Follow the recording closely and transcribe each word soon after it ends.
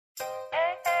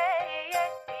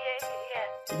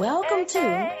Welcome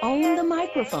to Own the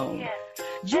Microphone.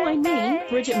 Join me,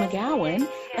 Bridget McGowan,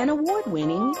 an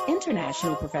award-winning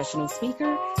international professional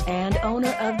speaker and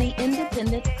owner of the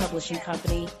independent publishing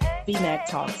company, BMAC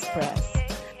Talks Press.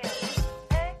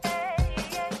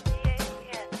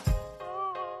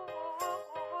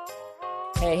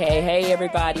 Hey,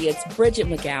 everybody. It's Bridget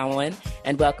McGowan,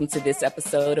 and welcome to this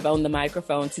episode of Own the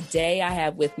Microphone. Today, I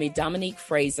have with me Dominique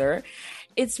Fraser.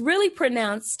 It's really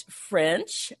pronounced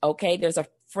French, okay? There's a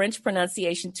French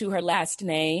pronunciation to her last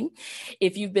name.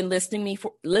 If you've been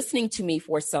listening to me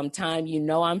for some time, you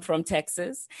know I'm from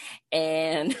Texas.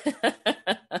 And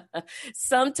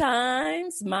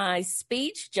sometimes my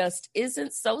speech just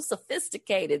isn't so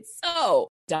sophisticated. So,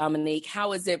 Dominique,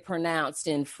 how is it pronounced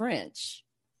in French?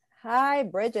 Hi,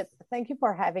 Bridget. Thank you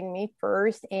for having me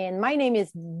first. And my name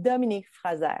is Dominique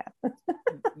Fraser.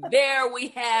 There we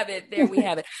have it.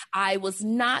 I was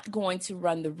not going to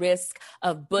run the risk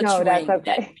of butchering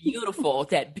that beautiful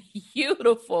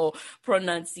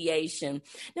pronunciation.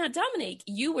 Now, Dominique,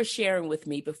 you were sharing with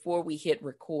me before we hit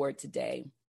record today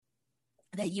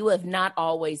that you have not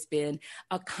always been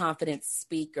a confident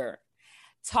speaker.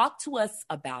 Talk to us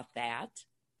about that.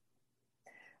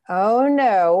 Oh,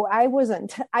 no, I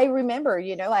wasn't. I remember,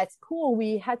 at school,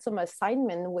 we had some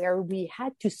assignment where we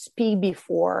had to speak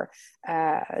before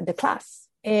the class,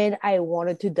 and I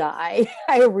wanted to die.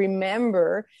 I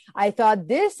remember I thought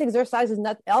this exercise is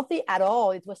not healthy at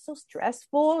all. It was so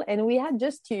stressful, and we had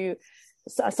just to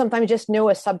sometimes just know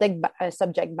a subject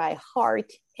by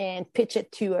heart and pitch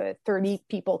it to a 30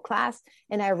 people class.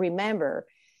 And I remember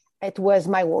it was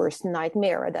my worst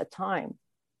nightmare at that time.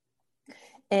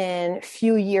 And a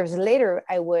few years later,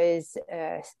 I was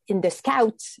in the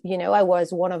Scouts. I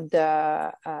was one of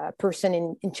the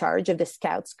person in charge of the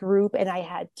Scouts group, and I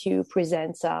had to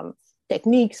present some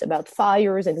techniques about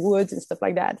fires and woods and stuff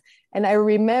like that. And I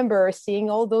remember seeing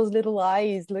all those little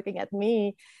eyes looking at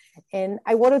me, and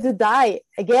I wanted to die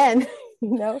again.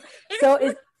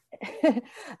 So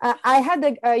I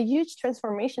had a huge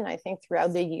transformation, I think,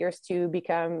 throughout the years to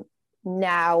become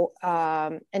now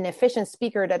an efficient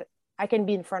speaker that I can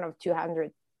be in front of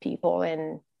 200 people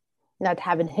and not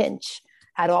have a hinge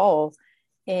at all.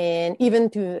 And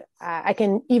even I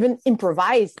can even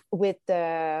improvise with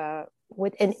an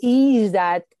ease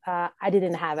that I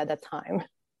didn't have at that time.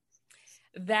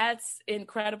 That's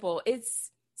incredible.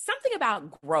 It's something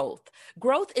about growth.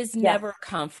 Growth is never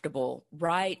comfortable,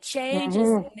 right? Change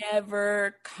is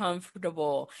never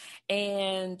comfortable.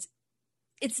 And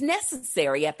it's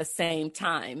necessary at the same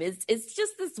time. It's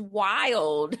just this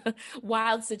wild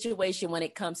situation when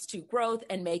it comes to growth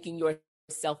and making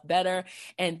yourself better.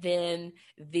 And then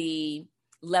the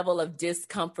level of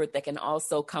discomfort that can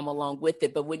also come along with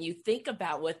it. But when you think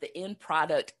about what the end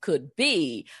product could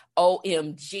be,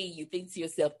 OMG, you think to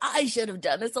yourself, I should have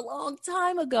done this a long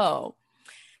time ago.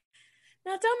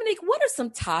 Now, Dominique, what are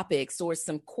some topics or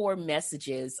some core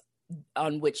messages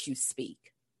on which you speak?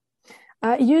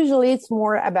 Usually it's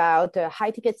more about high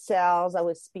ticket sales. I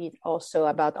would speak also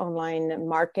about online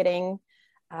marketing,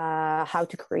 how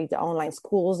to create online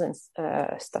schools and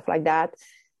stuff like that.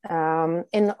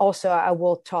 And also I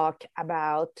will talk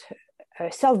about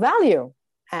self-value.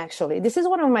 Actually, this is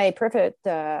one of my favorite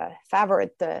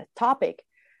topic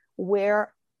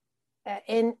where,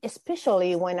 and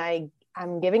especially when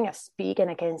I'm giving a speak and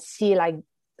I can see like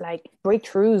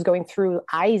breakthroughs going through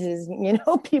eyes,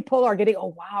 people are getting,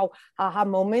 oh, wow, aha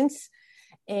moments.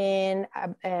 And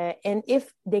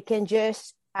if they can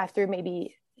just, after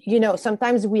maybe,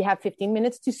 sometimes we have 15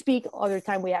 minutes to speak, other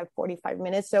time we have 45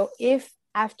 minutes. So if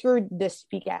after the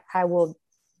speak I will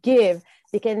give,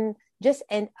 they can just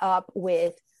end up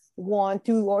with 1,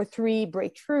 2, or 3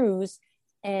 breakthroughs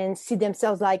and see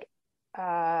themselves like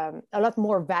a lot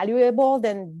more valuable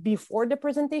than before the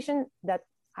presentation, that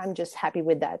I'm just happy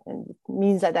with that. And it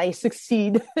means that I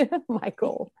succeed my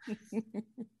goal.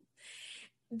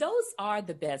 Those are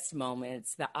the best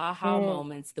moments, the aha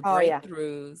moments, the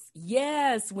breakthroughs.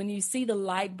 Yes, when you see the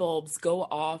light bulbs go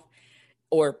off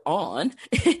or on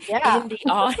in the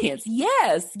audience.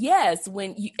 Yes.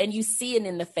 When you see it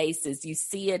in the faces, you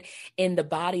see it in the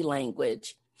body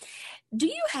language. Do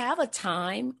you have a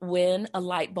time when a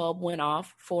light bulb went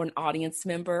off for an audience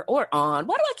member, or on?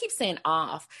 Why do I keep saying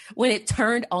off? When it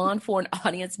turned on for an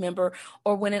audience member,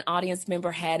 or when an audience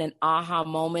member had an aha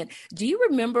moment? Do you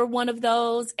remember one of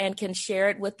those and can share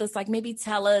it with us? Like maybe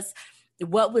tell us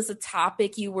what was the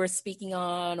topic you were speaking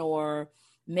on, or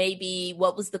maybe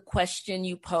what was the question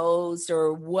you posed,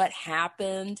 or what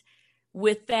happened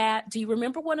with that? Do you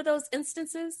remember one of those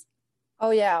instances? Oh,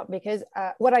 yeah, because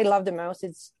what I love the most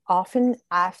is often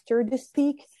after the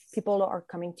speak, people are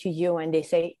coming to you and they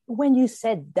say, when you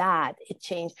said that, it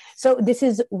changed. So this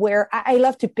is where I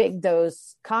love to pick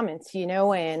those comments,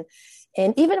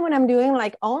 and even when I'm doing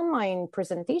like online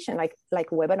presentation, like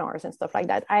webinars and stuff like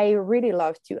that, I really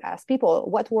love to ask people,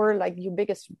 what were like your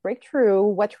biggest breakthrough?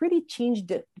 What really changed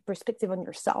the perspective on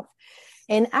yourself?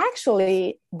 And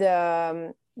actually,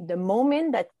 the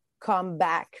moment that come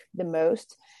back the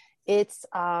most, it's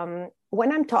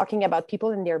when I'm talking about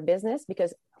people in their business,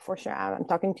 because for sure I'm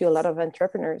talking to a lot of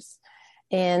entrepreneurs,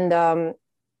 and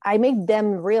I make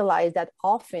them realize that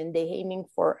often they're aiming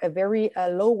for a very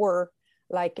lower,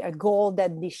 like a goal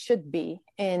that they should be.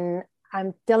 And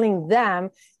I'm telling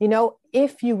them,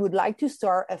 if you would like to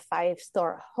start a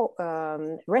 5-star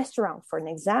restaurant, for an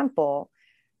example,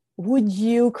 would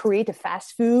you create a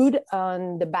fast food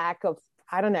on the back of,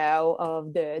 I don't know,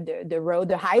 of the road,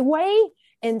 the highway,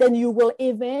 and then you will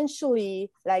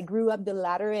eventually like grew up the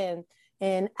ladder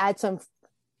and add some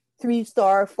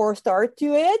 3-star, 4-star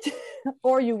to it,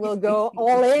 or you will go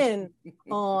all in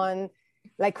on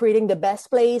like creating the best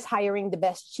place, hiring the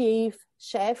best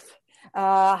chef,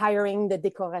 hiring the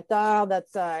decorateur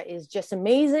that is just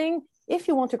amazing. If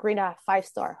you want to create a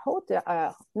 5-star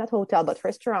hotel, not hotel, but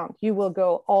restaurant, you will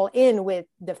go all in with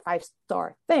the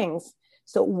 5-star things.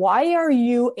 So why are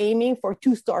you aiming for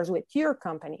 2 stars with your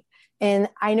company? And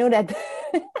I know that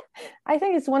I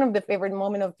think it's one of the favorite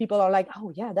moments of people are like,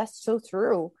 oh yeah, that's so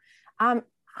true. I'm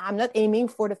not aiming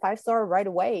for the 5-star right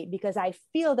away because I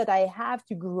feel that I have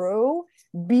to grow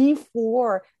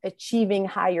before achieving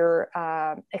higher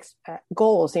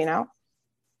goals,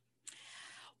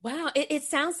 Wow. It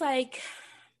sounds like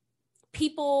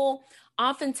people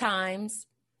oftentimes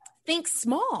think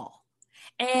small.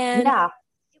 And yeah.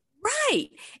 Right.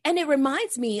 And it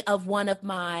reminds me of one of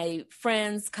my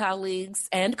friends, colleagues,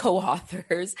 and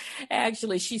co-authors.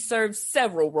 Actually, she served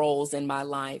several roles in my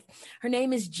life. Her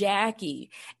name is Jackie.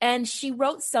 And she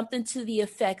wrote something to the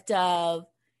effect of,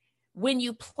 when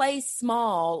you play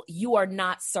small, you are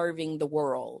not serving the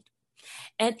world.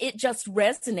 And it just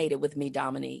resonated with me,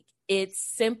 Dominique. It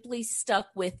simply stuck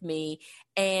with me.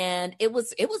 And it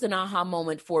was an aha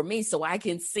moment for me. So I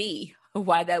can see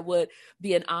why that would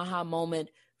be an aha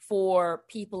moment for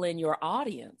people in your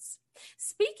audience.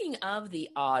 Speaking of the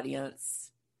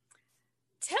audience,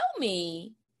 tell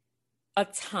me a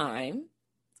time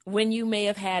when you may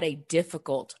have had a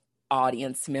difficult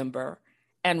audience member,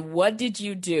 and what did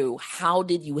you do? How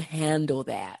did you handle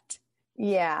that?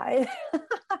 Yeah,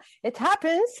 it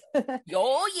happens.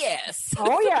 Oh, yes.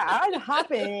 Oh, yeah, it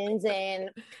happens. And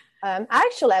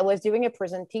actually, I was doing a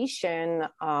presentation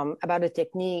about a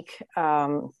technique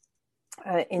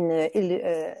in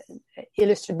the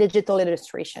digital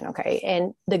illustration. Okay.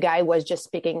 And the guy was just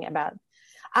speaking about,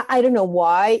 I don't know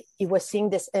why he was seeing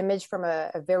this image from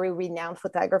a very renowned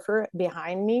photographer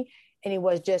behind me. And he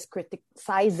was just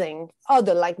criticizing, oh,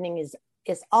 the lighting is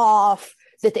off.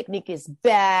 The technique is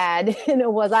bad. And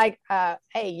it was like,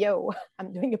 hey, yo,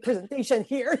 I'm doing a presentation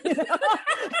here.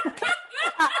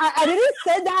 I didn't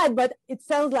say that, but it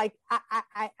sounds like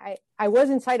I was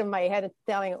inside of my head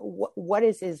telling what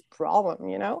is his problem,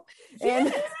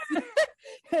 and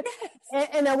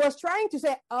and I was trying to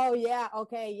say, oh yeah,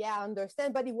 okay, yeah, I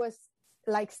understand, but it was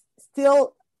like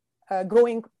still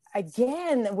going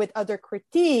again with other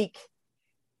critique,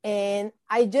 and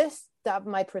I just stopped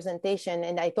my presentation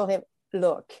and I told him,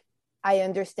 look, I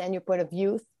understand your point of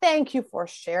view. Thank you for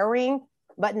sharing,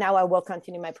 but now I will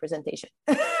continue my presentation.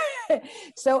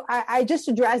 So I just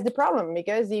addressed the problem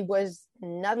because he was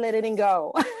not letting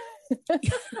go.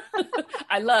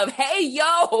 I love, hey,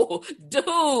 yo,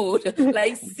 dude,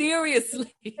 like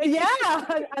seriously. Yeah,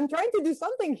 I'm trying to do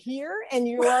something here. And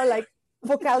you are like,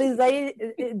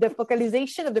 the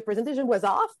focalization of the presentation was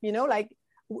off, like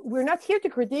we're not here to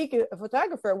critique a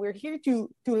photographer. We're here to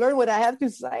learn what I have to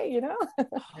say, Oh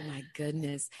my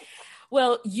goodness.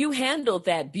 Well, you handled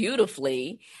that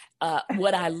beautifully.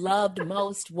 What I loved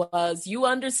most was you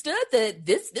understood that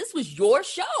this was your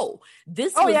show.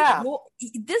 This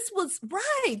was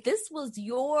right. This was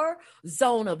your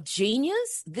zone of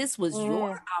genius. This was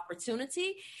your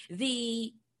opportunity.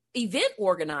 The event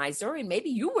organizer, and maybe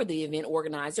you were the event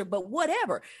organizer, but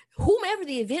whatever, whomever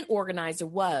the event organizer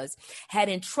was, had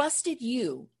entrusted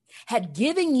you, had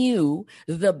given you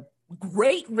the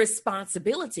great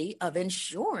responsibility of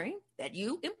ensuring that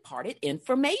you imparted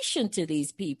information to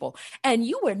these people, and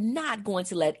you were not going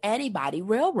to let anybody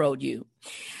railroad you.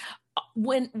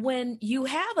 When you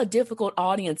have a difficult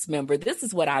audience member, this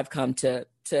is what I've come to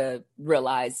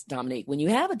realize, Dominique. When you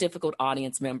have a difficult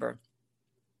audience member,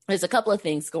 there's a couple of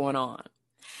things going on.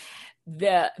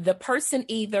 The person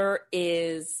either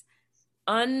is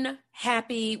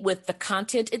unhappy with the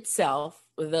content itself,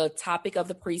 the topic of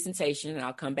the presentation, and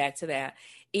I'll come back to that.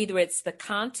 Either it's the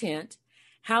content,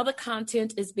 how the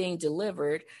content is being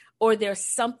delivered, or there's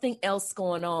something else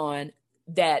going on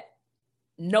that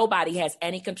nobody has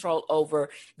any control over,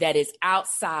 that is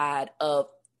outside of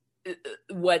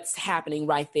what's happening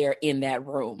right there in that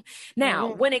room.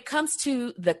 Now, when it comes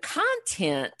to the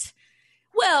content,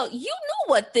 well, you knew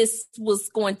what this was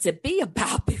going to be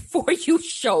about before you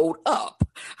showed up,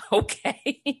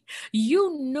 okay?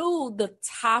 You knew the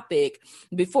topic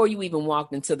before you even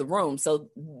walked into the room. So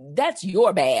that's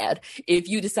your bad if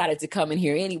you decided to come in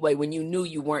here anyway when you knew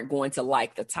you weren't going to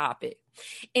like the topic.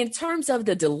 In terms of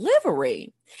the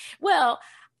delivery, well,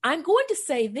 I'm going to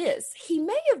say this. He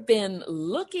may have been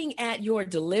looking at your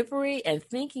delivery and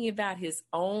thinking about his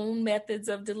own methods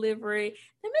of delivery.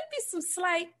 There may be some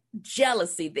slight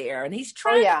jealousy there, and he's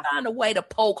trying to find a way to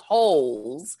poke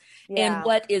holes in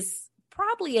what is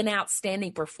probably an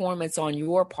outstanding performance on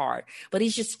your part, but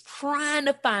he's just trying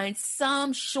to find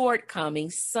some shortcoming,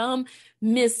 some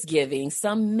misgiving,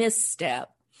 some misstep.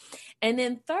 And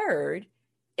then third,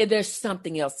 there's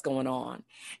something else going on.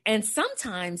 And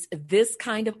sometimes this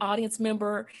kind of audience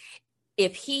member,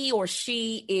 if he or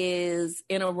she is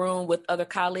in a room with other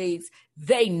colleagues,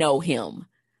 they know him,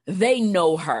 they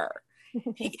know her.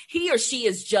 He or she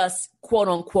is just, quote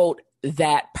unquote,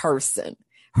 that person,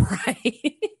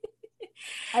 right?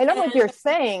 I love what you're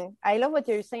saying. I love what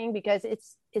you're saying because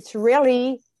it's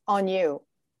really on you.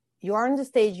 You're on the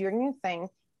stage, you're doing your thing,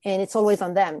 and it's always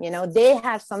on them. You know, they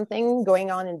have something going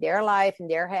on in their life, in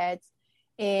their heads.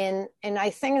 And I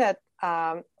think that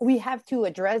we have to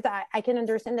address that. I can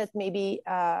understand that maybe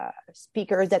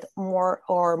speakers that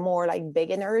are more like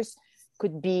beginners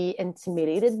could be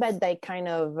intimidated by that kind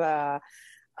of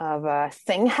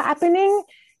thing happening.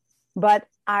 But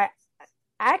I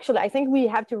think we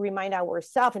have to remind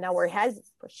ourselves in our heads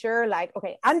for sure, like,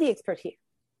 okay, I'm the expert here.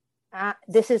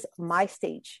 This is my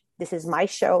stage. This is my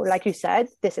show. Like you said,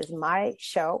 this is my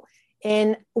show.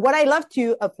 And what I love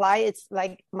to apply, it's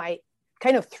like my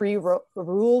kind of three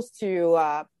rules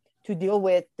to deal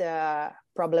with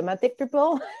problematic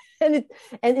people. and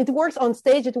it works on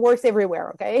stage. It works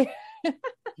everywhere. Okay.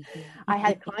 I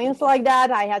had clients like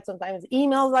that. I had sometimes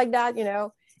emails like that, you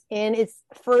know, and it's,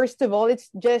 first of all, it's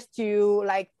just to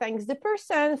like, thanks the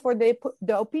person for the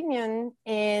opinion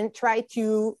and try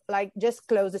to like, just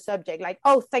close the subject. Like,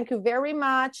 oh, thank you very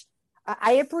much.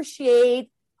 I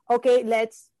appreciate. Okay,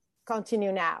 let's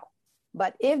continue now.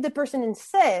 But if the person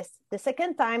insists, the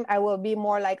second time I will be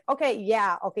more like, okay,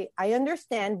 I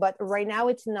understand, but right now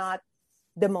it's not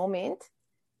the moment.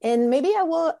 And maybe I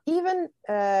will even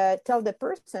tell the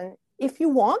person, if you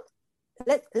want,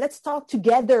 let's talk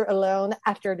together alone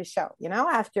after the show, you know,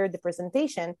 after the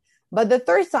presentation. But the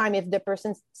third time, if the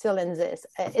person still insists,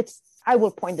 I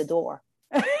will point the door.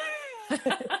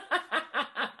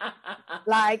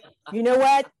 Like, you know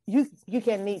what? You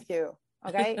can leave too,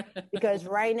 okay? Because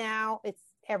right now it's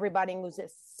everybody who's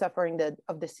suffering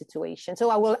of the situation.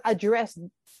 So I will address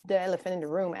the elephant in the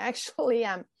room. Actually,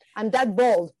 I'm that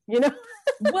bold, you know?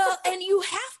 Well, and you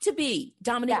have to be,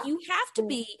 Dominique, you have to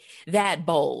be that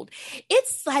bold.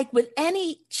 It's like with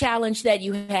any challenge that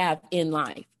you have in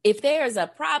life. If there's a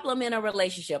problem in a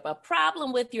relationship, a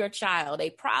problem with your child, a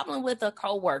problem with a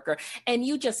coworker, and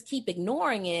you just keep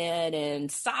ignoring it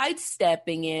and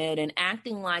sidestepping it and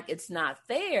acting like it's not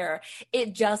there,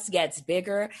 it just gets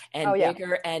bigger and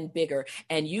bigger and bigger.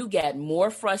 And you get more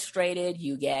frustrated,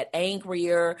 you get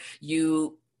angrier,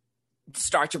 you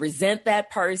start to resent that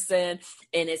person,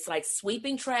 and it's like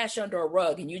sweeping trash under a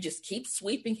rug, and you just keep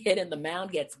sweeping it and the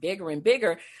mound gets bigger and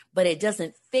bigger, but it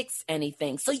doesn't fix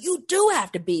anything. So you do have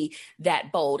to be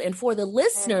that bold. And for the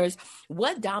listeners,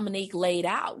 what Dominique laid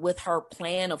out with her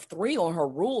plan of 3 or her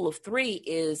rule of 3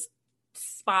 is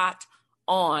spot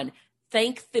on.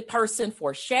 Thank the person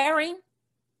for sharing,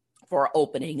 for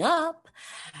opening up,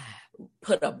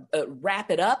 wrap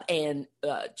it up and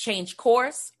change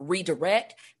course,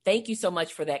 redirect. Thank you so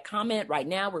much for that comment. Right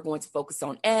now, we're going to focus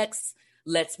on X.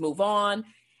 Let's move on.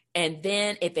 And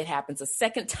then if it happens a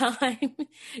second time,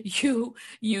 you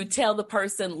tell the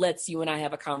person, you and I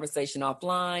have a conversation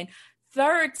offline.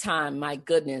 Third time, my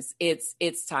goodness,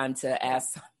 it's time to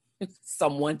ask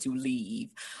someone to leave.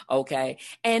 Okay.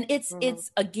 And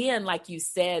it's again, like you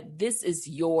said, this is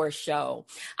your show.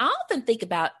 I often think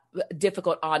about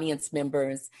difficult audience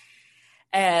members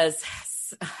as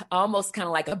almost kind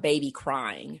of like a baby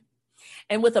crying.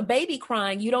 And with a baby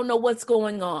crying, you don't know what's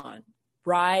going on,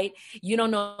 right? You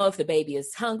don't know if the baby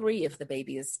is hungry, if the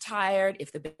baby is tired,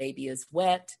 if the baby is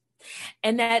wet.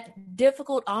 And that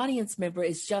difficult audience member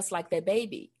is just like that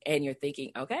baby. And you're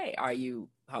thinking, okay, are you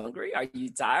hungry? Are you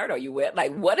tired? Are you wet?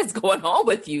 Like, what is going on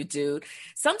with you, dude?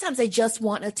 Sometimes they just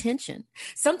want attention.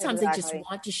 Sometimes they just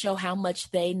want to show how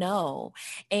much they know.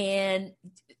 And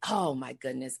oh my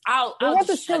goodness, I'll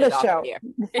just shut it off here.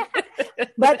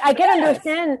 But I can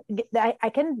understand. I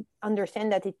can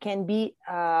understand that it can be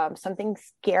something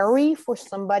scary for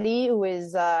somebody who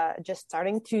is just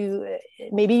starting to.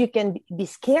 Maybe you can be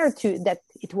scared that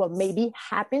it will maybe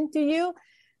happen to you.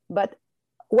 But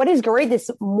what is great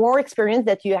is more experience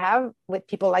that you have with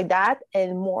people like that,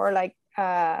 and more like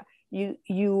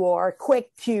you are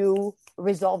quick to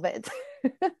resolve it.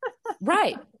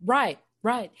 Right.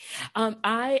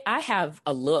 I have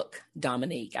a look,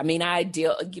 Dominique. I mean, I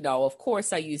deal, of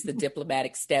course I use the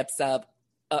diplomatic steps of,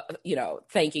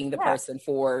 thanking the person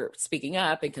for speaking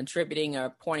up and contributing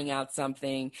or pointing out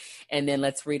something. And then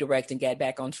let's redirect and get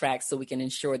back on track so we can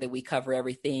ensure that we cover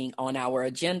everything on our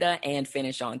agenda and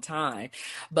finish on time.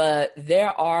 But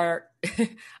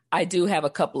I do have a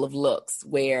couple of looks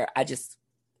where I just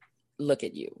look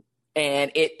at you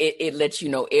and it lets you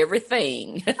know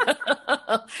everything.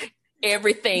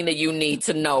 Everything that you need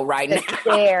to know right now.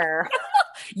 Stare.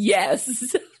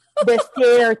 Yes. The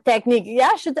stare technique.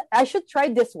 Yeah, I should try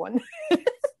this one.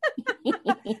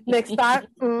 Next time.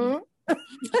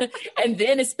 And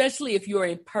then especially if you're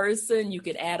in person, you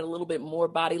can add a little bit more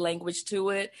body language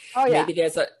to it. Oh, yeah. Maybe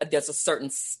there's a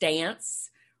certain stance,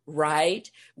 right?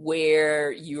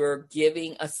 Where you're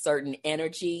giving a certain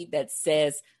energy that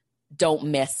says, don't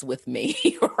mess with me,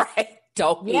 right?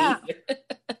 Don't be. Yeah.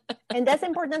 And that's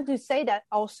important to say that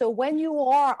also when you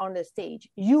are on the stage,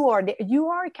 you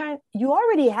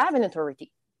already have an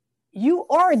authority. You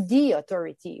are the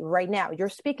authority right now. You're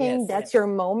speaking. That's your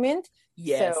moment.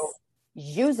 Yes. So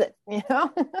use it.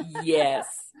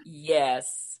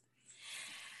 Yes.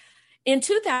 In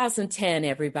 2010,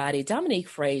 everybody, Dominique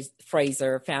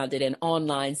Fraser founded an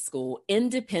online school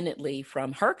independently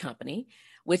from her company,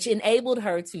 which enabled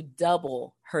her to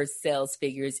double her sales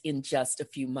figures in just a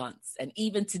few months. And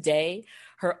even today,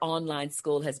 her online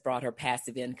school has brought her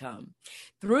passive income.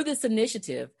 Through this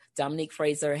initiative, Dominique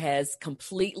Fraser has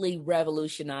completely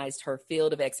revolutionized her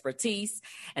field of expertise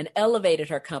and elevated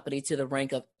her company to the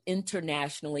rank of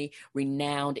internationally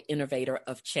renowned innovator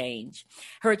of change.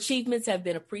 Her achievements have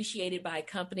been appreciated by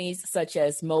companies such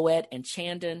as Moet and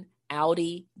Chandon,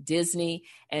 Audi, Disney,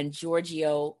 and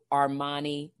Giorgio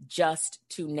Armani, just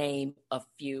to name a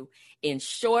few. In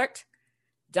short,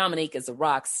 Dominique is a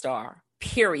rock star,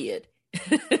 period.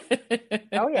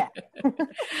 Oh, yeah.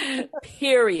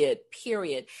 Period.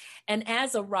 And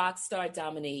as a rock star,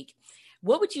 Dominique,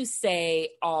 what would you say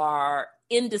are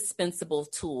indispensable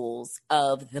tools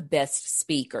of the best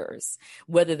speakers,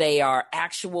 whether they are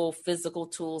actual physical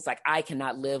tools, like I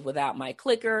cannot live without my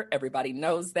clicker, everybody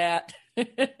knows that,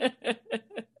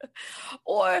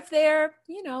 or if they're,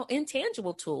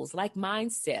 intangible tools like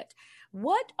mindset.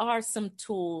 What are some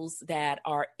tools that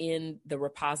are in the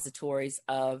repositories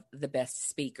of the best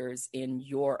speakers, in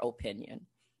your opinion?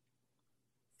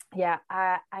 Yeah,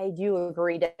 I do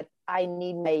agree that I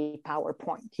need my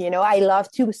PowerPoint. I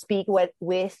love to speak with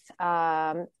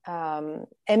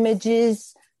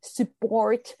images,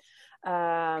 support,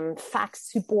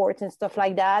 fax support and stuff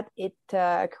like that. It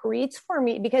creates for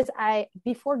me, because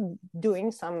before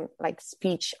doing some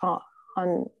speech on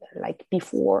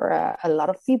before a lot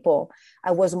of people,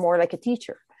 I was more like a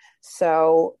teacher.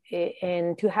 So,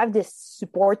 and to have this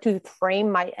support to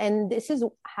frame and this is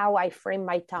how I frame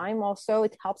my time also,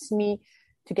 it helps me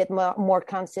to get more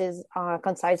concise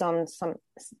on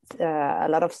a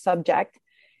lot of subject.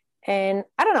 And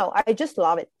I don't know, I just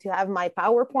love it to have my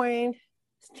PowerPoint,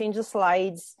 change the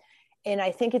slides. And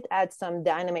I think it adds some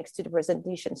dynamics to the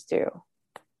presentations too.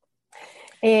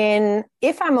 And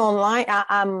if I'm online,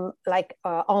 I'm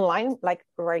online, like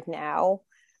right now,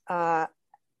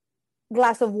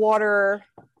 glass of water,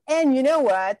 and you know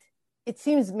what? It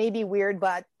seems maybe weird,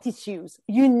 but tissues.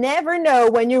 You never know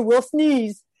when you will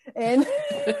sneeze and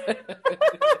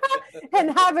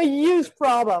and have a huge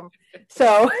problem.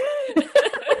 So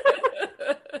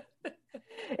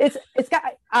it's got,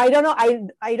 I don't know,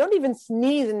 I don't even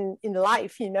sneeze in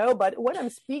life, but when I'm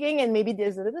speaking and maybe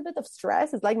there's a little bit of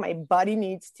stress, it's like my body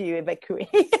needs to evacuate.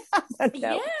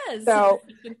 Yes. So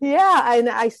yeah, and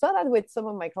I saw that with some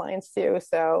of my clients too.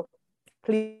 So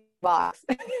please box.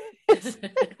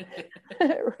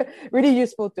 Really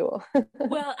useful tool.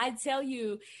 Well, I tell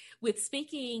you, with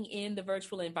speaking in the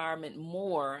virtual environment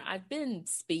more, I've been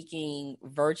speaking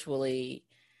virtually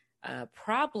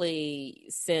probably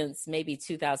since maybe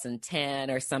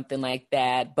 2010 or something like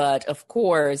that. But of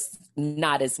course,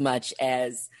 not as much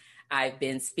as I've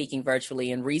been speaking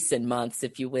virtually in recent months,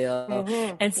 if you will.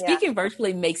 Mm-hmm. And speaking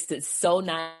virtually makes it so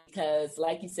nice because,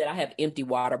 like you said, I have empty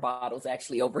water bottles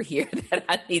actually over here that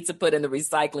I need to put in the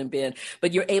recycling bin.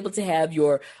 But you're able to have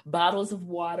your bottles of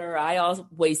water. I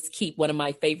always keep one of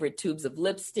my favorite tubes of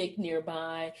lipstick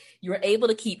nearby. You're able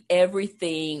to keep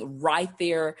everything right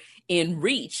there in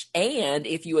reach. And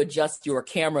if you adjust your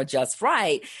camera just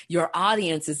right, your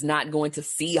audience is not going to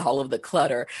see all of the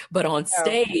clutter. But on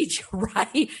stage,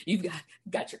 right, you've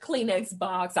got your Kleenex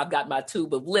box. I've got my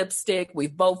tube of lipstick.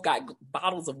 We've both got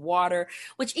bottles of water,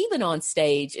 which even on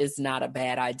stage is not a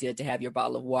bad idea to have your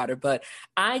bottle of water. But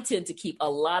I tend to keep a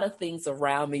lot of things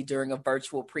around me during a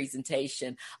virtual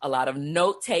presentation, a lot of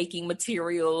note-taking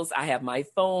materials. I have my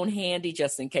phone handy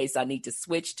just in case I need to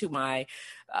switch to my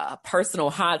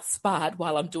personal hotspot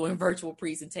while I'm doing virtual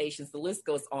presentations. The list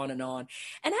goes on and on.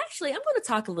 And actually, I'm going to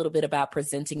talk a little bit about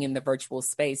presenting in the virtual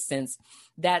space, since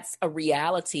that's a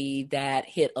reality that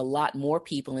hit a lot more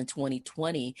people in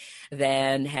 2020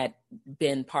 than had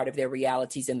been part of their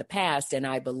realities in the past. And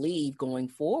I believe going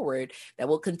forward, that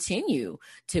will continue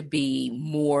to be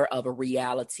more of a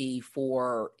reality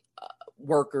for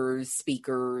workers,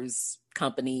 speakers,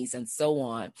 companies, and so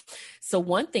on. So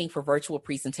one thing for virtual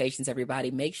presentations, everybody,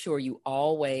 make sure you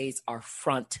always are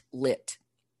front lit.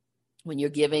 When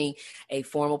you're giving a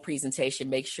formal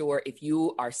presentation, make sure if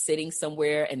you are sitting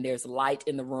somewhere and there's light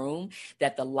in the room,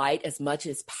 that the light, as much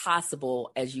as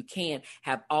possible as you can,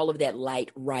 have all of that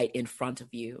light right in front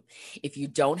of you. If you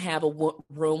don't have a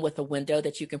room with a window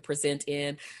that you can present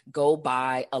in, go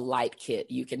buy a light kit.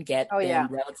 You can get them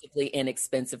relatively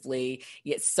inexpensively.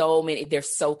 Yet so many, they're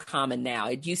so common now.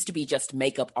 It used to be just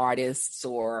makeup artists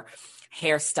or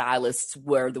hairstylists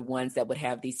were the ones that would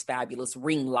have these fabulous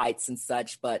ring lights and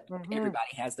such, but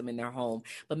everybody has them in their home.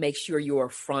 But make sure you're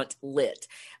front lit.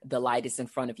 The light is in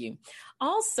front of you.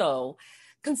 Also,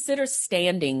 consider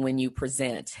standing when you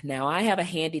present. Now, I have a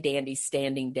handy dandy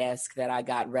standing desk that I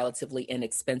got relatively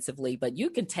inexpensively, but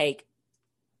you can take,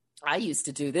 I used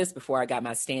to do this before I got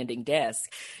my standing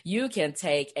desk. You can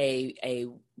take a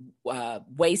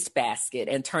waste basket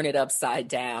and turn it upside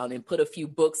down and put a few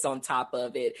books on top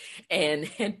of it and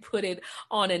put it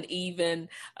on an even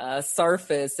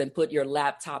surface and put your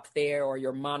laptop there or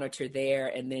your monitor there,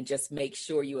 and then just make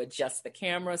sure you adjust the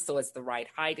camera so it's the right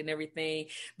height and everything.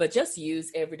 But just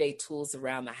use everyday tools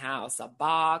around the house. A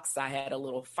box. I had a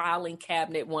little filing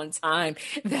cabinet one time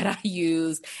that I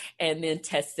used, and then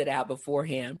test it out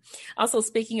beforehand. Also,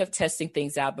 speaking of testing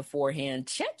things out beforehand,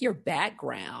 check your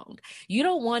background. You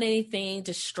don't want anything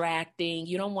distracting.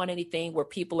 You don't want anything where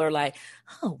people are like,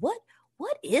 oh,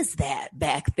 what is that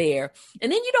back there?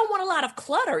 And then you don't want a lot of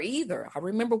clutter either. I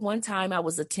remember one time I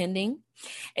was attending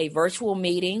a virtual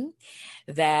meeting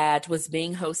that was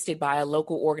being hosted by a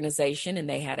local organization, and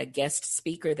they had a guest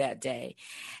speaker that day.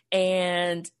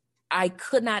 And I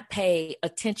could not pay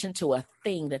attention to a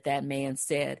thing that man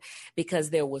said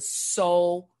because there was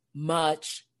so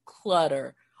much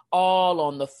clutter all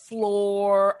on the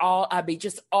floor,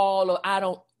 I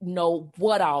don't know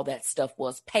what all that stuff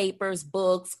was. Papers,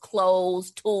 books,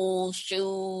 clothes, tools,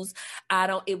 shoes.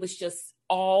 It was just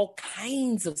all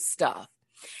kinds of stuff.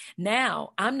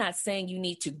 Now, I'm not saying you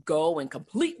need to go and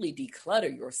completely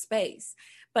declutter your space,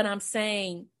 but I'm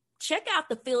saying check out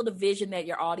the field of vision that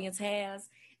your audience has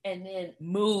and then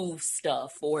move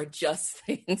stuff or adjust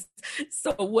things.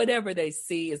 So whatever they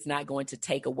see is not going to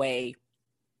take away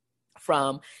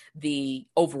from the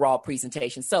overall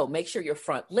presentation. So make sure you're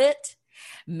front lit,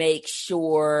 make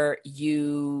sure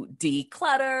you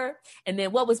declutter. And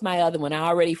then what was my other one? I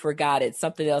already forgot it.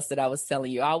 Something else that I was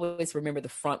telling you. I always remember the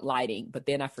front lighting, but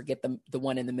then I forget the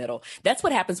one in the middle. That's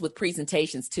what happens with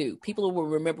presentations too. People will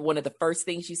remember one of the first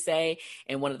things you say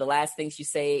and one of the last things you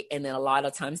say. And then a lot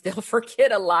of times they'll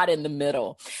forget a lot in the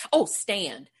middle. Oh,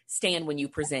 stand when you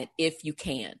present if you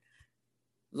can.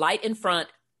 Light in front.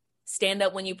 Stand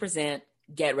up when you present,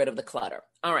 get rid of the clutter.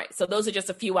 All right. So those are just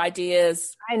a few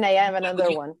ideas. And I have another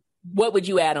one. What would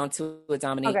you add on to it,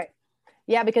 Dominique? Okay.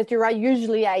 Yeah, because you're right.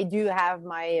 Usually I do have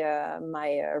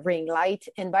my ring light.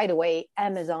 And by the way,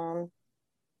 Amazon,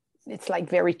 it's like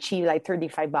very cheap, like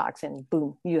 $35, and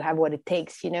boom, you have what it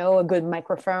takes, a good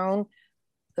microphone.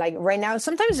 Like right now,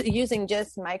 sometimes using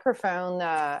just microphone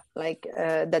that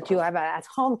you have at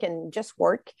home can just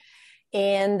work.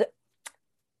 And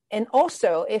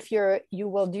also, if you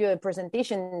will do a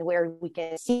presentation where we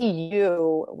can see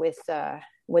you with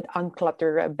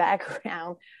uncluttered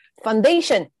background,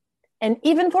 foundation, and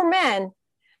even for men,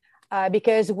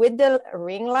 because with the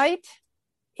ring light,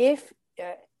 if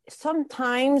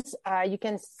sometimes you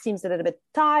can seem a little bit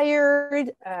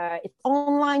tired, it's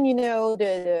online,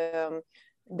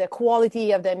 the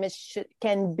quality of the image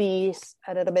can be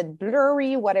a little bit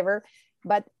blurry, whatever.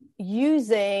 But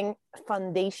using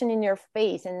foundation in your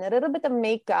face and a little bit of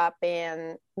makeup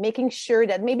and making sure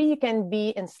that maybe you can be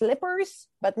in slippers,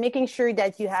 but making sure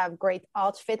that you have great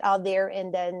outfit out there,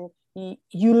 and then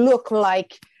you look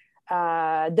like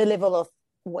the level of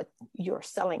what you're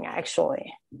selling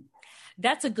actually.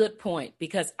 That's a good point,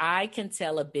 because I can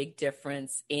tell a big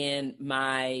difference in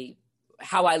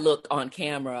how I look on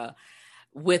camera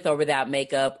with or without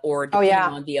makeup, or depending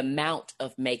on the amount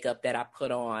of makeup that I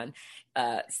put on.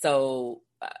 So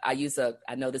I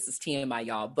know this is TMI,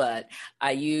 y'all, but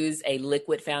I use a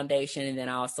liquid foundation, and then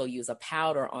I also use a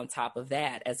powder on top of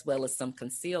that, as well as some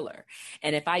concealer.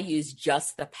 And if I use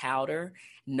just the powder,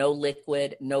 no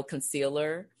liquid, no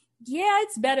concealer, yeah,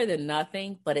 it's better than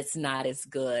nothing, but it's not as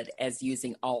good as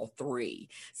using all three.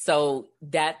 So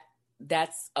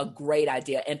that's a great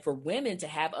idea. And for women to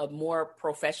have a more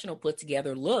professional, put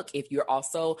together look, if you're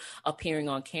also appearing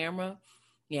on camera,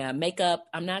 makeup,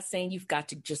 I'm not saying you've got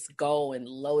to just go and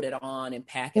load it on and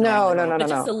pack it on. No.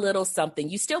 Just a little something.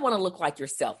 You still want to look like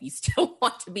yourself. You still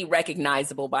want to be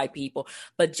recognizable by people,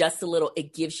 but just a little,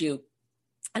 it gives you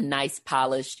a nice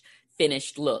polished,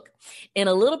 finished look. In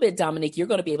a little bit, Dominique, you're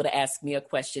going to be able to ask me a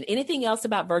question. Anything else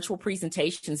about virtual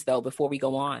presentations, though, before we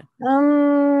go on?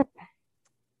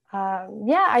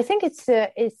 I think it's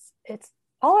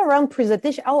all around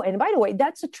presentation. Oh, and by the way,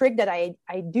 that's a trick that I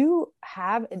do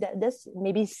have. This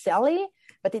may be silly,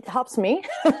 but it helps me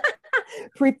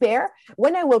prepare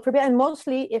when I will prepare, and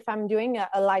mostly if I'm doing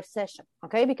a live session,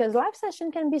 okay? Because live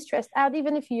session can be stressed out,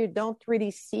 even if you don't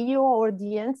really see your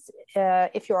audience.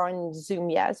 If you're on Zoom,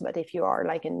 yes, but if you are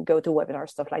like in GoToWebinar,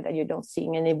 stuff like that, you don't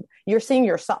seeing any, you're seeing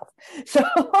yourself. So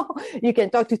you can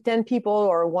talk to 10 people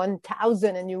or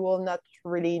 1,000 and you will not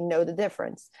really know the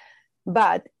difference.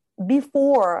 But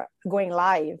before going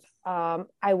live,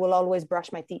 I will always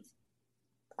brush my teeth.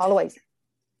 Always.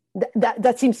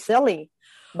 That seems silly,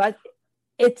 but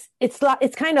it's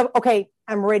kind of, okay,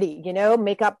 I'm ready,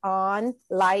 makeup on,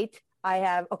 light, I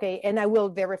have, okay, and I will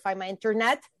verify my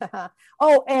internet.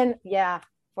 Oh, and yeah,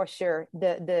 for sure,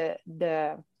 the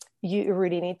you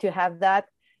really need to have that.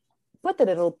 Put a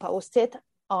little post-it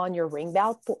on your ring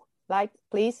bell, like,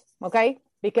 please, okay?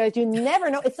 Because you never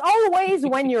know. It's always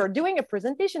when you're doing a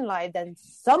presentation live that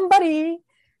somebody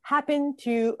happened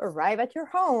to arrive at your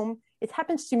home. It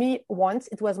happens to me once.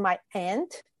 It was my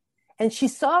aunt, and she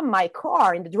saw my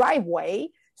car in the driveway.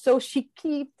 So she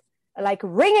kept like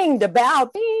ringing the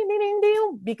bell, ding, ding, ding,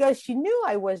 ding, because she knew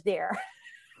I was there.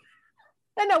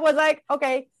 And I was like,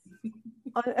 okay,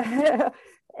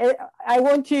 I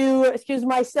want to excuse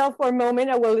myself for a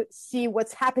moment. I will see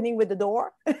what's happening with the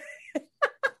door.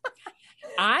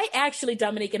 I actually,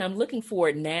 Dominique, and I'm looking for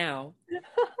it now.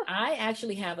 I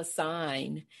actually have a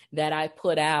sign that I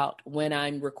put out when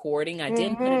I'm recording. I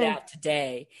didn't put it out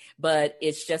today, but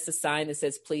it's just a sign that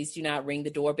says, please do not ring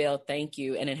the doorbell. Thank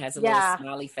you. And it has a little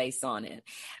smiley face on it.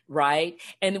 Right.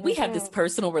 And we have this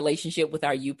personal relationship with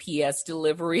our UPS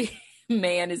delivery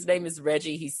man. His name is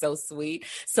Reggie. He's so sweet.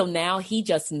 So now he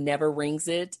just never rings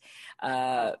it.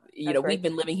 We've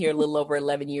been living here a little over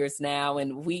 11 years now,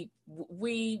 and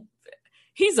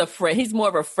he's a friend. He's more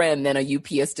of a friend than a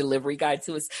UPS delivery guy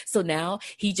to us. So now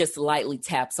he just lightly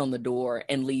taps on the door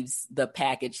and leaves the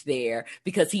package there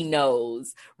because he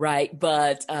knows, right?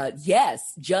 But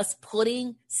yes, just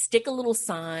stick a little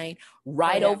sign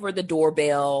right over the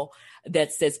doorbell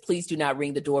that says, please do not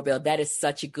ring the doorbell. That is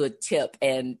such a good tip.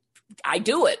 And I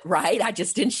do it, right? I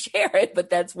just didn't share it, but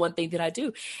that's one thing that I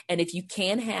do. And if you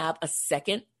can have a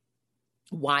second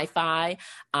Wi-Fi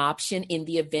option in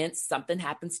the event something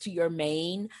happens to your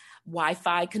main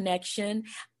Wi-Fi connection,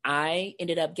 I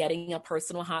ended up getting a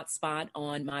personal hotspot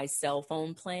on my cell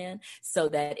phone plan so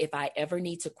that if I ever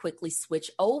need to quickly switch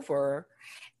over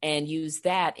and use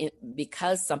that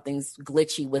because something's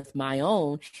glitchy with my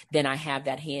own, then I have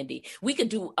that handy. We could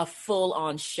do a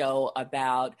full-on show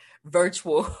about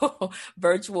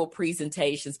virtual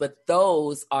presentations, but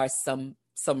those are some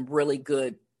really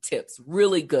good tips,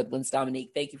 really good ones,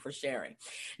 Dominique. Thank you for sharing.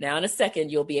 Now, in a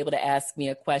second, you'll be able to ask me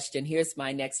a question. Here's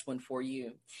my next one for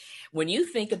you. When you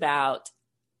think about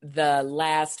the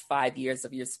last 5 years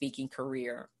of your speaking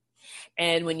career,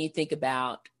 and when you think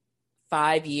about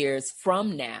 5 years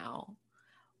from now,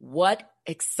 what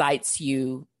excites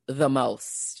you the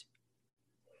most?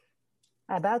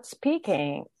 About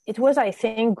speaking, it was, I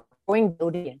think, growing the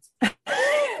audience.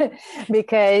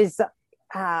 Because,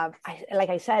 like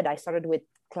I said, I started with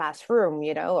classroom,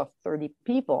 of 30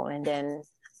 people. And then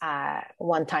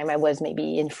one time I was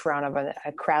maybe in front of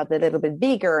a crowd a little bit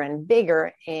bigger and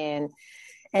bigger. And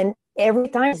And every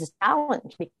time it's a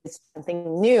challenge because it's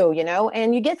something new,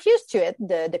 and you get used to it,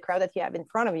 the crowd that you have in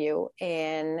front of you.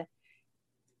 And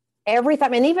every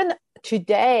time, and even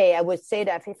today, I would say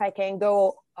that if I can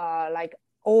go like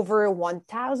over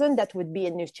 1,000, that would be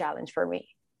a new challenge for me.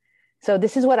 So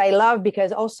this is what I love,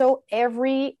 because also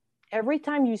every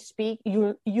time you speak,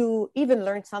 you even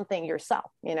learn something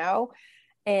yourself,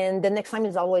 and the next time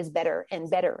is always better and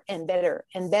better and better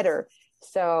and better.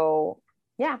 So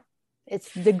yeah,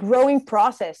 it's the growing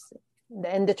process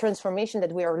and the transformation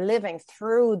that we are living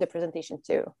through the presentation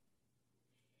too.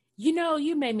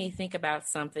 You made me think about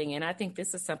something, and I think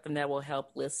this is something that will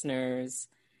help listeners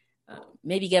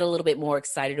maybe get a little bit more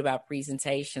excited about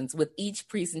presentations. With each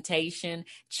presentation,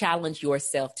 challenge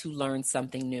yourself to learn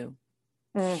something new.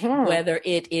 Mm-hmm. Whether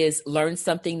it is learn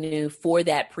something new for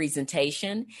that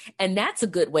presentation. And that's a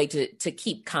good way to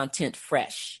keep content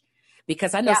fresh.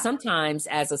 Because I know sometimes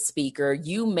as a speaker,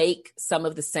 you make some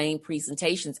of the same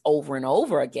presentations over and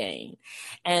over again.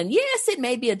 And yes, it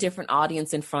may be a different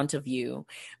audience in front of you,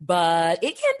 but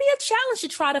it can be a challenge to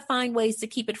try to find ways to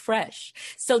keep it fresh.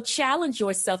 So challenge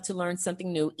yourself to learn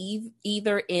something new,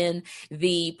 either in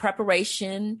the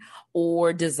preparation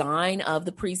or design of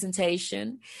the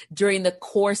presentation, during the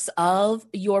course of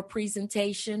your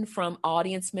presentation from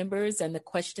audience members and the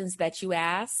questions that you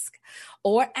ask,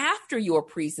 or after your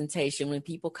presentation when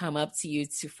people come up to you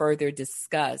to further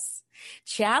discuss.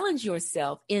 Challenge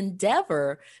yourself,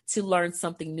 endeavor to learn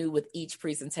something new with each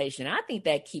presentation. I think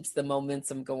that keeps the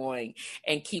momentum going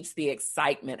and keeps the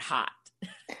excitement hot.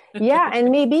 Yeah,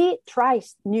 and maybe try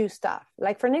new stuff.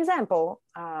 Like for an example,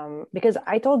 because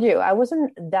I told you I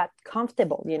wasn't that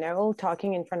comfortable,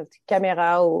 talking in front of the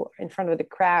camera or in front of the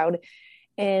crowd.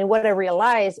 And what I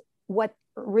realized, what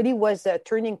really was a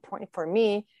turning point for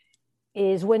me,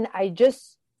 is when I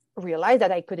just realized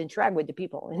that I could interact with the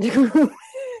people in the room,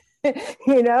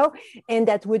 and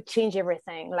that would change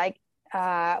everything. Like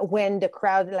when the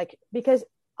crowd, because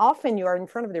often you are in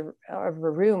front of a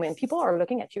room and people are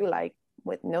looking at you like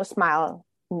with no smile,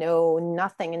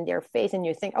 nothing in their face. And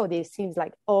you think, oh, they seems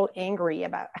like all angry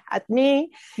at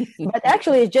me. But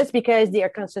actually it's just because they are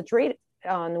concentrated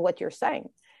on what you're saying.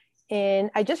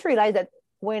 And I just realized that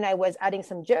when I was adding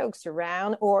some jokes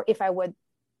around, or if I would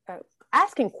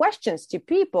asking questions to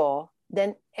people,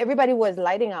 then everybody was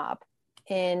lighting up,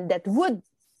 and that would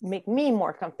make me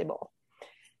more comfortable.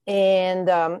 And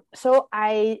so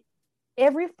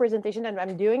every presentation that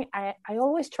I'm doing, I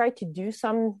always try to do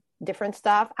some different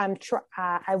stuff.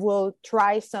 I will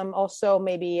try some also,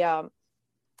 maybe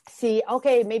see,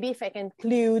 okay, maybe if I can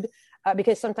include,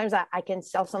 because sometimes I can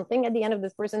sell something at the end of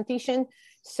this presentation.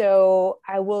 So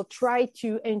I will try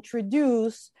to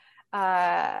introduce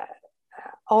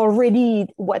already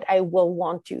what I will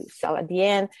want to sell at the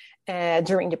end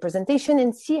during the presentation,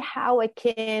 and see how I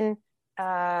can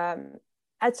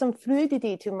add some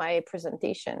fluidity to my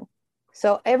presentation.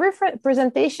 So every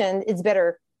presentation is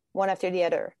better one after the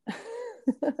other.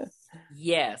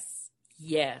 Yes.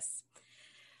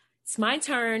 It's my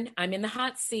turn. I'm in the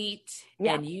hot seat,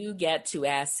 and you get to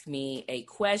ask me a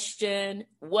question.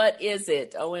 What is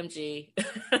it? OMG.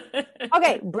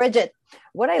 Okay, Bridget,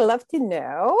 what I love to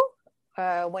know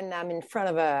when I'm in front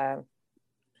of a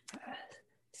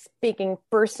speaking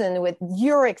person with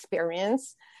your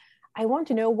experience, I want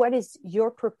to know, what is your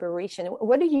preparation?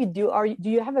 What do you do? Do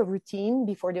you have a routine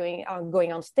before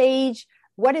going on stage?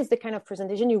 What is the kind of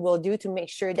presentation you will do to make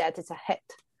sure that it's a hit?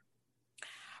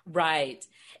 Right.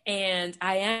 And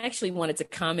I actually wanted to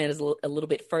comment a little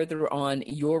bit further on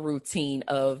your routine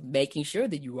of making sure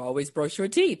that you always brush your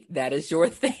teeth. That is your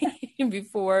thing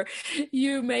before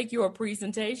you make your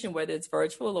presentation, whether it's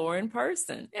virtual or in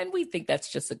person. And we think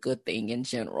that's just a good thing in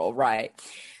general, right?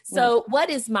 So what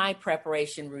is my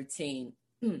preparation routine?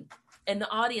 And the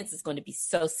audience is going to be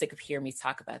so sick of hearing me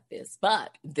talk about this,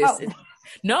 but this is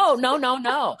no.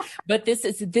 But this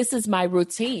is my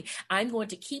routine. I'm going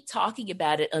to keep talking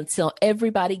about it until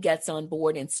everybody gets on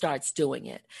board and starts doing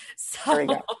it.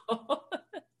 So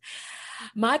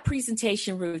my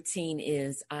presentation routine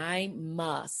is I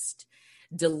must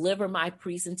deliver my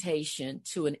presentation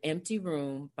to an empty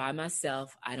room by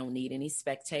myself. I don't need any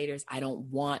spectators. I don't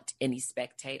want any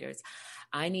spectators.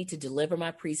 I need to deliver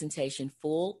my presentation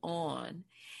full on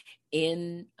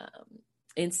in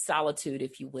solitude,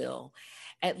 if you will,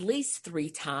 at least 3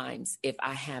 times if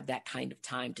I have that kind of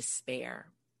time to spare.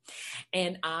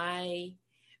 And I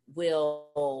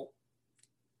will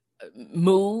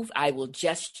move, I will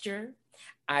gesture,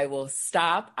 I will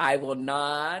stop, I will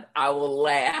nod, I will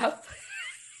laugh.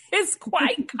 is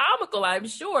quite comical, I'm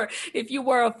sure, if you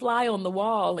were a fly on the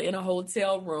wall in a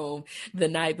hotel room the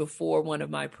night before one of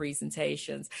my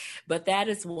presentations. But that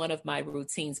is one of my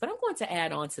routines. But I'm going to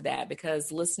add on to that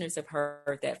because listeners have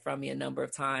heard that from me a number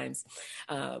of times.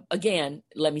 Again,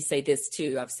 let me say this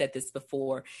too. I've said this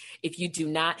before. If you do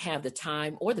not have the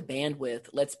time or the bandwidth,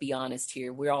 let's be honest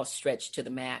here, we're all stretched to the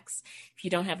max. If you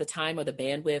don't have the time or the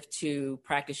bandwidth to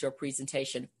practice your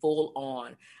presentation full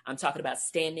on, I'm talking about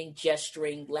standing,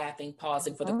 gesturing, laughing,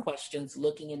 pausing for the questions,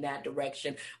 looking in that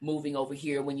direction, moving over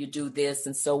here when you do this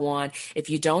and so on. If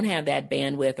you don't have that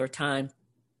bandwidth or time,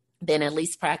 then at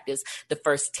least practice the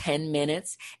first 10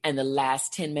 minutes and the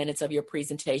last 10 minutes of your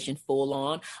presentation full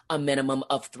on, a minimum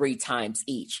of 3 times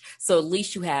each. So at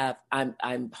least you have,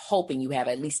 I'm hoping you have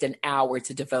at least an hour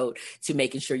to devote to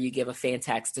making sure you give a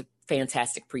fantastic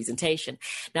presentation.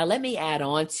 Now, let me add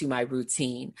on to my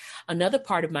routine. Another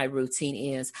part of my routine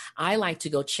is I like to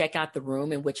go check out the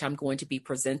room in which I'm going to be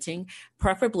presenting,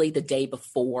 preferably the day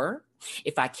before.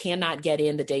 If I cannot get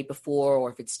in the day before,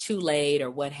 or if it's too late or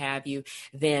what have you,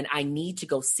 then I need to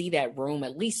go see that room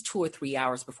at least 2 or 3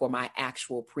 hours before my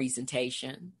actual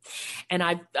presentation. And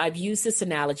I've used this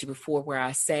analogy before where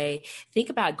I say, think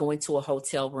about going to a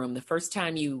hotel room. The first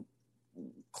time you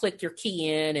click your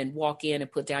key in and walk in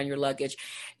and put down your luggage,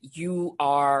 you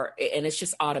are, and it's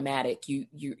just automatic.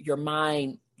 Your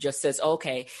mind just says,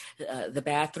 okay, the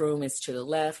bathroom is to the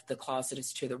left, the closet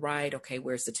is to the right. Okay,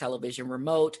 where's the television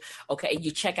remote? Okay,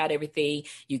 you check out everything,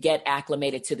 you get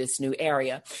acclimated to this new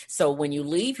area. So when you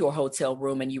leave your hotel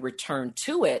room and you return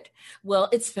to it, well,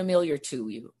 it's familiar to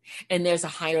you, and there's a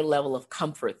higher level of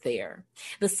comfort there.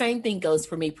 The same thing goes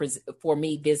for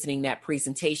me visiting that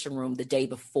presentation room the day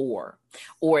before,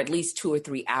 or at least 2 or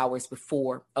 3 hours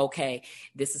before. Okay,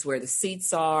 this is where the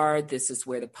seats are, this is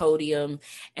where the podium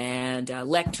and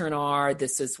lectern are,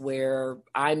 this is where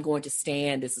I'm going to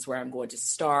stand, this is where I'm going to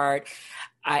start.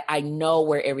 I know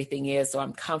where everything is, so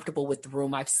I'm comfortable with the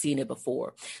room. I've seen it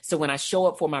before. So when I show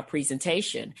up for my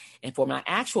presentation and for my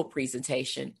actual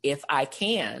presentation, if I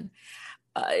can,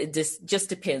 it just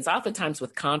depends. Oftentimes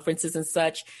with conferences and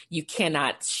such, you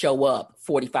cannot show up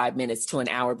 45 minutes to an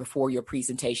hour before your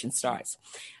presentation starts.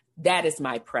 That is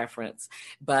my preference.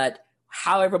 But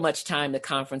however much time the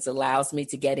conference allows me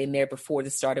to get in there before the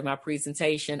start of my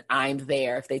presentation, I'm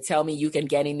there. If they tell me you can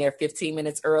get in there 15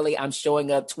 minutes early, I'm showing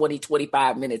up 20,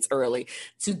 25 minutes early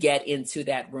to get into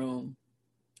that room.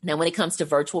 Now, when it comes to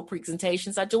virtual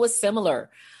presentations, I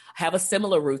have a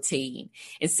similar routine.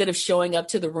 Instead of showing up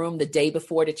to the room the day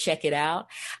before to check it out,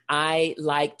 I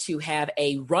like to have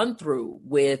a run through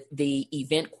with the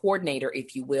event coordinator,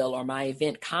 if you will, or my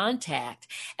event contact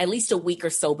at least a week or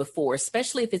so before,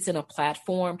 especially if it's in a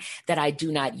platform that I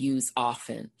do not use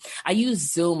often. I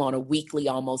use Zoom on a weekly,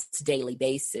 almost daily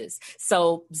basis.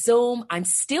 So Zoom, I'm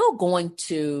still going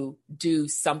to do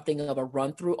something of a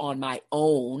run through on my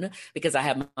own because I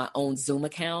have my own Zoom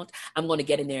account. I'm going to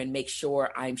get in there and make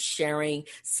sure I'm sharing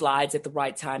slides at the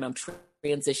right time, I'm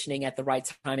transitioning at the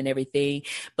right time and everything.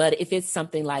 But if it's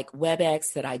something like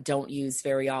WebEx that I don't use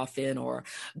very often, or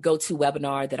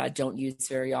GoToWebinar that I don't use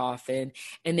very often,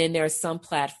 and then there are some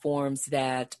platforms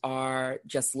that are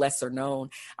just lesser known.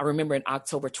 I remember in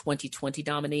October 2020,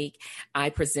 Dominique,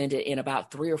 I presented in about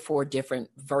 3 or 4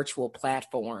 different virtual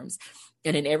platforms.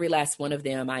 And in every last one of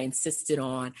them, I insisted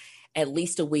on at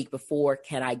least a week before,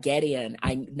 can I get in?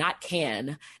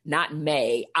 Not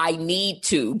may. I need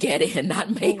to get in, not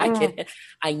may.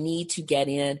 I need to get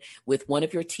in with one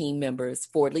of your team members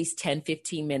for at least 10,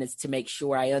 15 minutes to make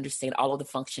sure I understand all of the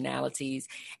functionalities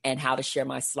and how to share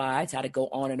my slides, how to go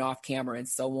on and off camera and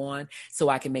so on, so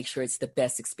I can make sure it's the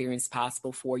best experience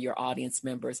possible for your audience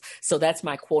members. So that's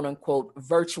my quote unquote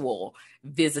virtual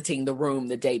visiting the room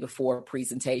the day before a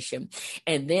presentation.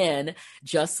 And then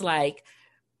just like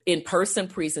in-person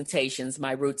presentations,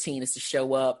 my routine is to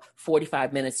show up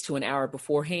 45 minutes to an hour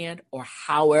beforehand, or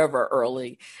however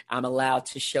early I'm allowed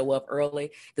to show up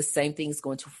early. The same thing is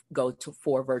going to go to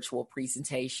for a virtual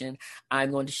presentation.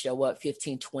 I'm going to show up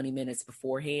 15, 20 minutes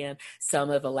beforehand. Some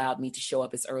have allowed me to show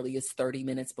up as early as 30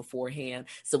 minutes beforehand,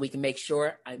 so we can make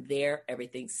sure I'm there,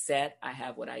 everything's set, I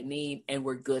have what I need, and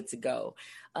we're good to go.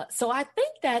 So I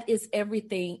think that is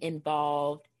everything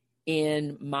involved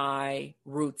in my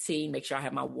routine. Make sure I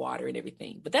have my water and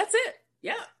everything, but that's it.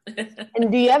 Yeah.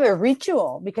 And do you have a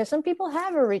ritual? Because some people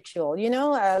have a ritual,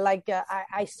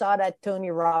 I saw that Tony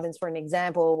Robbins, for an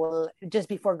example, will just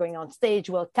before going on stage,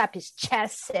 will tap his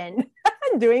chest and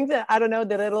doing the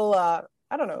little,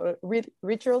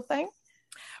 ritual thing.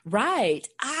 Right.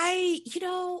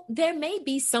 There may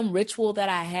be some ritual that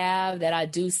I have that I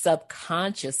do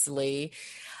subconsciously,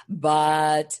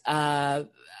 but,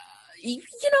 you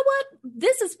know what?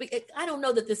 I don't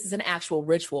know that this is an actual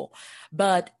ritual,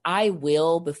 but I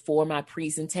will, before my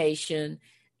presentation,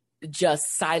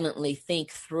 just silently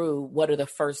think through what are the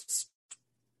first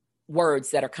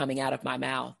words that are coming out of my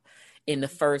mouth in the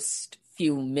first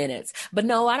few minutes. But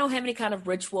no, I don't have any kind of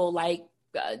ritual like,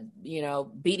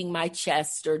 beating my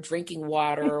chest or drinking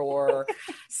water or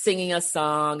singing a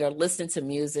song or listening to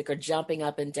music or jumping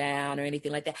up and down or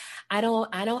anything like that. I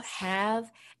don't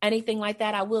have anything like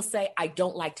that. I will say I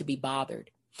don't like to be bothered.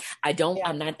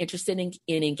 I'm not interested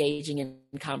in engaging in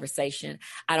conversation.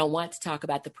 I don't want to talk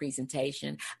about the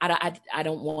presentation. I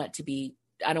don't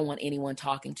want anyone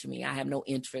talking to me. I have no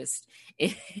interest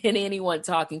in anyone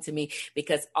talking to me,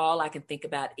 because all I can think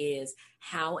about is,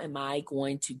 how am I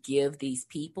going to give these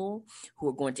people who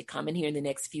are going to come in here in the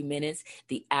next few minutes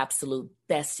the absolute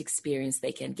best experience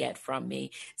they can get from me?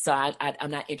 So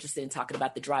I'm not interested in talking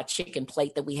about the dry chicken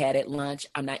plate that we had at lunch.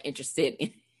 I'm not interested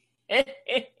in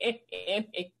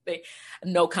anything.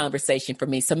 No conversation for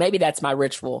me. So maybe that's my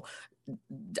ritual.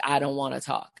 I don't want to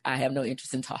talk. I have no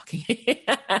interest in talking.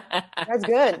 That's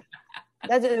good.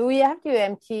 We have to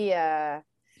empty.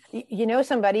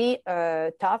 Somebody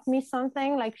taught me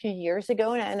something like a few years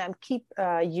ago, and I keep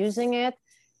using it.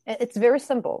 It's very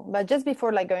simple, but just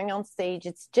before like going on stage,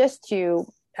 it's just to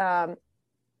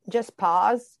just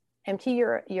pause, empty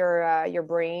your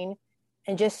brain,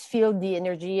 and just feel the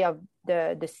energy of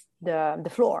the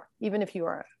floor, even if you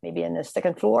are maybe in the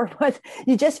second floor, but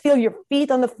you just feel your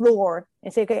feet on the floor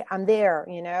and say, okay, I'm there,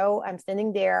 I'm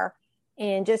standing there,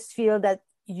 and just feel that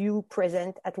you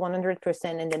present at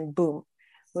 100%, and then boom,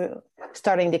 we're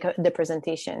starting the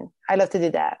presentation. I love to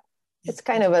do that. It's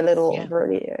kind of a little,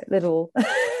 really little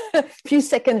few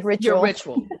second ritual. Your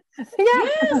ritual.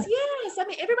 Yes. I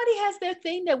mean, everybody has their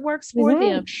thing that works for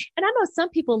them. And I know some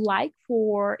people like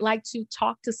to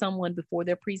talk to someone before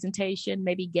their presentation,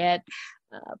 maybe get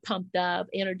pumped up,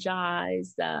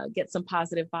 energized, get some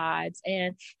positive vibes,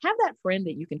 and have that friend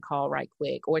that you can call right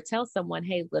quick, or tell someone,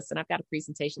 hey, listen, I've got a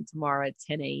presentation tomorrow at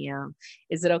 10 a.m.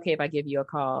 Is it okay if I give you a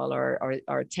call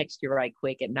or text you right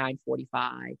quick at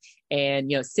 9:45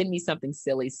 and, send me something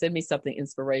silly, send me something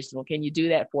inspirational. Can you do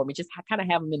that for me? Just kind of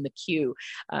have them in the queue,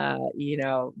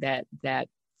 that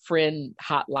friend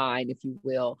hotline, if you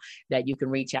will, that you can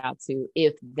reach out to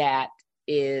if that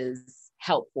is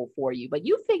helpful for you. But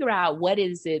you figure out what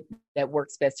is it that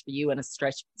works best for you in a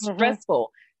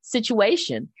stressful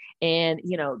situation. And,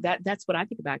 that's what I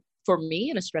think about. For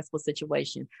me, in a stressful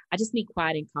situation, I just need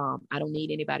quiet and calm. I don't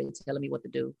need anybody telling me what to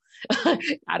do.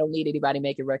 I don't need anybody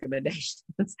making recommendations.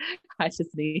 I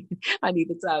need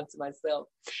the time to myself.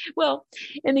 Well,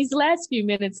 in these last few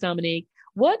minutes, Dominique,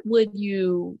 what would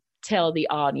you tell the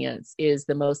audience is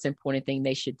the most important thing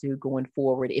they should do going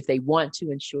forward if they want to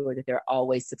ensure that they're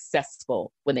always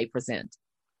successful when they present?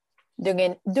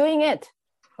 Doing it.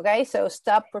 Okay, so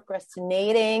stop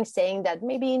procrastinating, saying that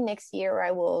maybe next year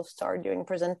I will start doing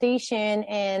presentation,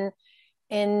 and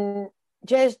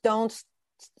just don't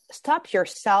stop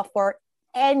yourself for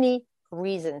any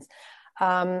reasons.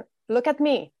 Look at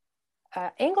me.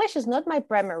 English is not my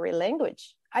primary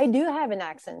language. I do have an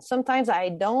accent. Sometimes I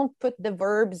don't put the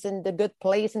verbs in the good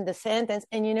place in the sentence.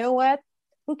 And you know what?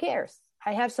 Who cares?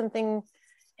 I have something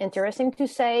interesting to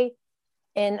say.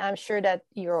 And I'm sure that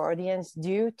your audience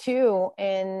do too.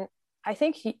 And I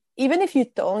think even if you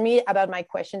told me about my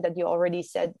question that you already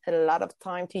said a lot of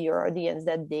time to your audience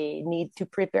that they need to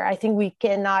prepare, I think we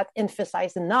cannot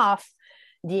emphasize enough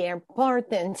the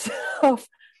importance of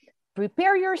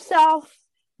prepare yourself,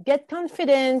 get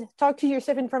confident, talk to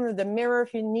yourself in front of the mirror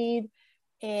if you need,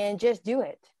 and just do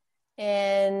it.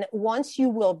 And once you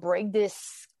will break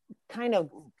this kind of,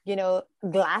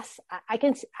 glass,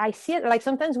 I see it like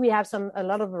sometimes we have a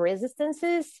lot of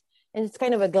resistances, and it's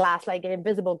kind of a glass, like an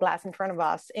invisible glass in front of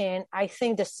us. And I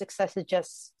think the success is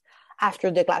just after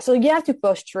the glass. So you have to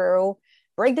push through,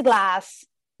 break the glass,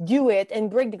 do it, and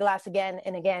break the glass again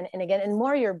and again and again. And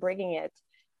more you're breaking it,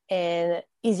 and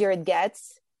easier it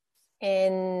gets.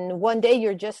 And one day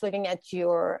you're just looking at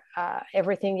your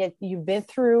everything that you've been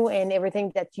through and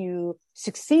everything that you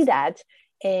succeed at,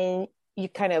 and you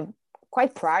kind of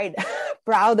quite proud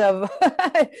of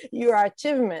your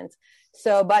achievements.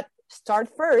 So, but start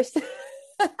first.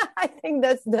 I think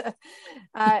that's the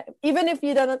even if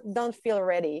you don't feel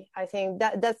ready. I think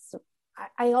that's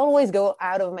I always go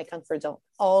out of my comfort zone,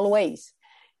 always,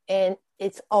 and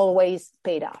it's always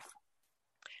paid off.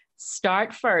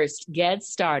 Start first, get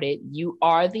started. You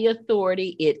are the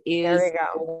authority. It is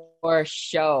your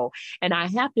show. And I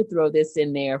have to throw this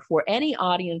in there for any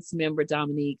audience member,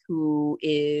 Dominique, who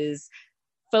is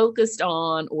focused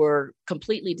on or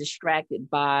completely distracted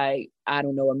by, I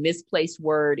don't know, a misplaced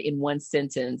word in one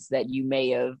sentence that you may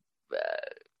have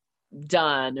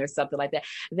done or something like that,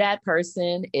 that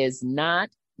person is not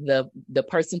the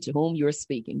person to whom you're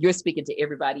speaking. You're speaking to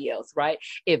everybody else, right?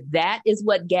 If that is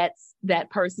what gets that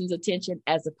person's attention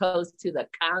as opposed to the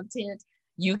content,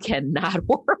 you cannot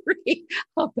worry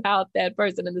about that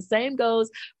person. And the same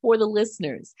goes for the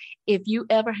listeners. If you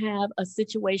ever have a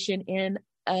situation in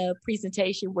a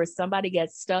presentation where somebody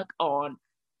gets stuck on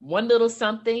one little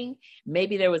something,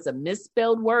 maybe there was a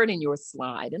misspelled word in your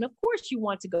slide. And of course you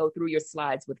want to go through your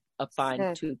slides with a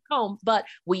fine tooth comb, but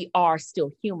we are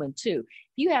still human too.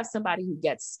 If you have somebody who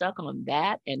gets stuck on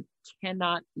that and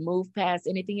cannot move past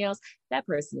anything else, that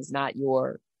person is not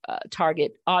your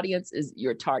target audience, is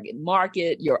your target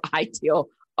market, your ideal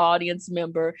audience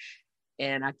member.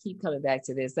 And I keep coming back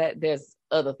to this, that there's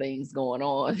other things going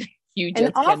on. You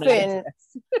just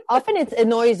often it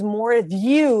annoys more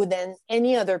you than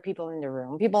any other people in the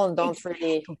room. People don't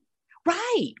really.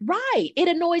 Right. It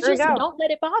annoys you, so don't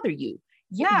let it bother you.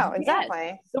 Yeah, exactly.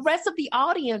 Yes. The rest of the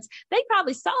audience, they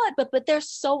probably saw it, but they're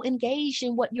so engaged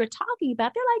in what you're talking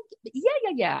about. They're like,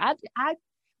 yeah.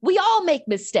 We all make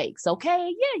mistakes,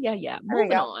 okay? Yeah.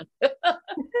 Moving on.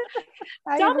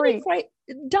 Dominique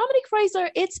Fraser,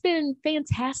 it's been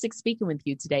fantastic speaking with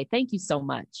you today. Thank you so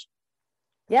much.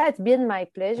 Yeah, it's been my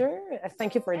pleasure.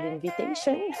 Thank you for the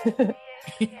invitation.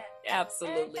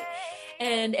 Absolutely.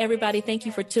 And everybody, thank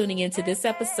you for tuning into this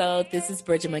episode. This is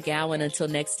Bridget McGowan. Until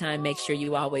next time, make sure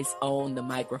you always own the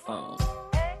microphone.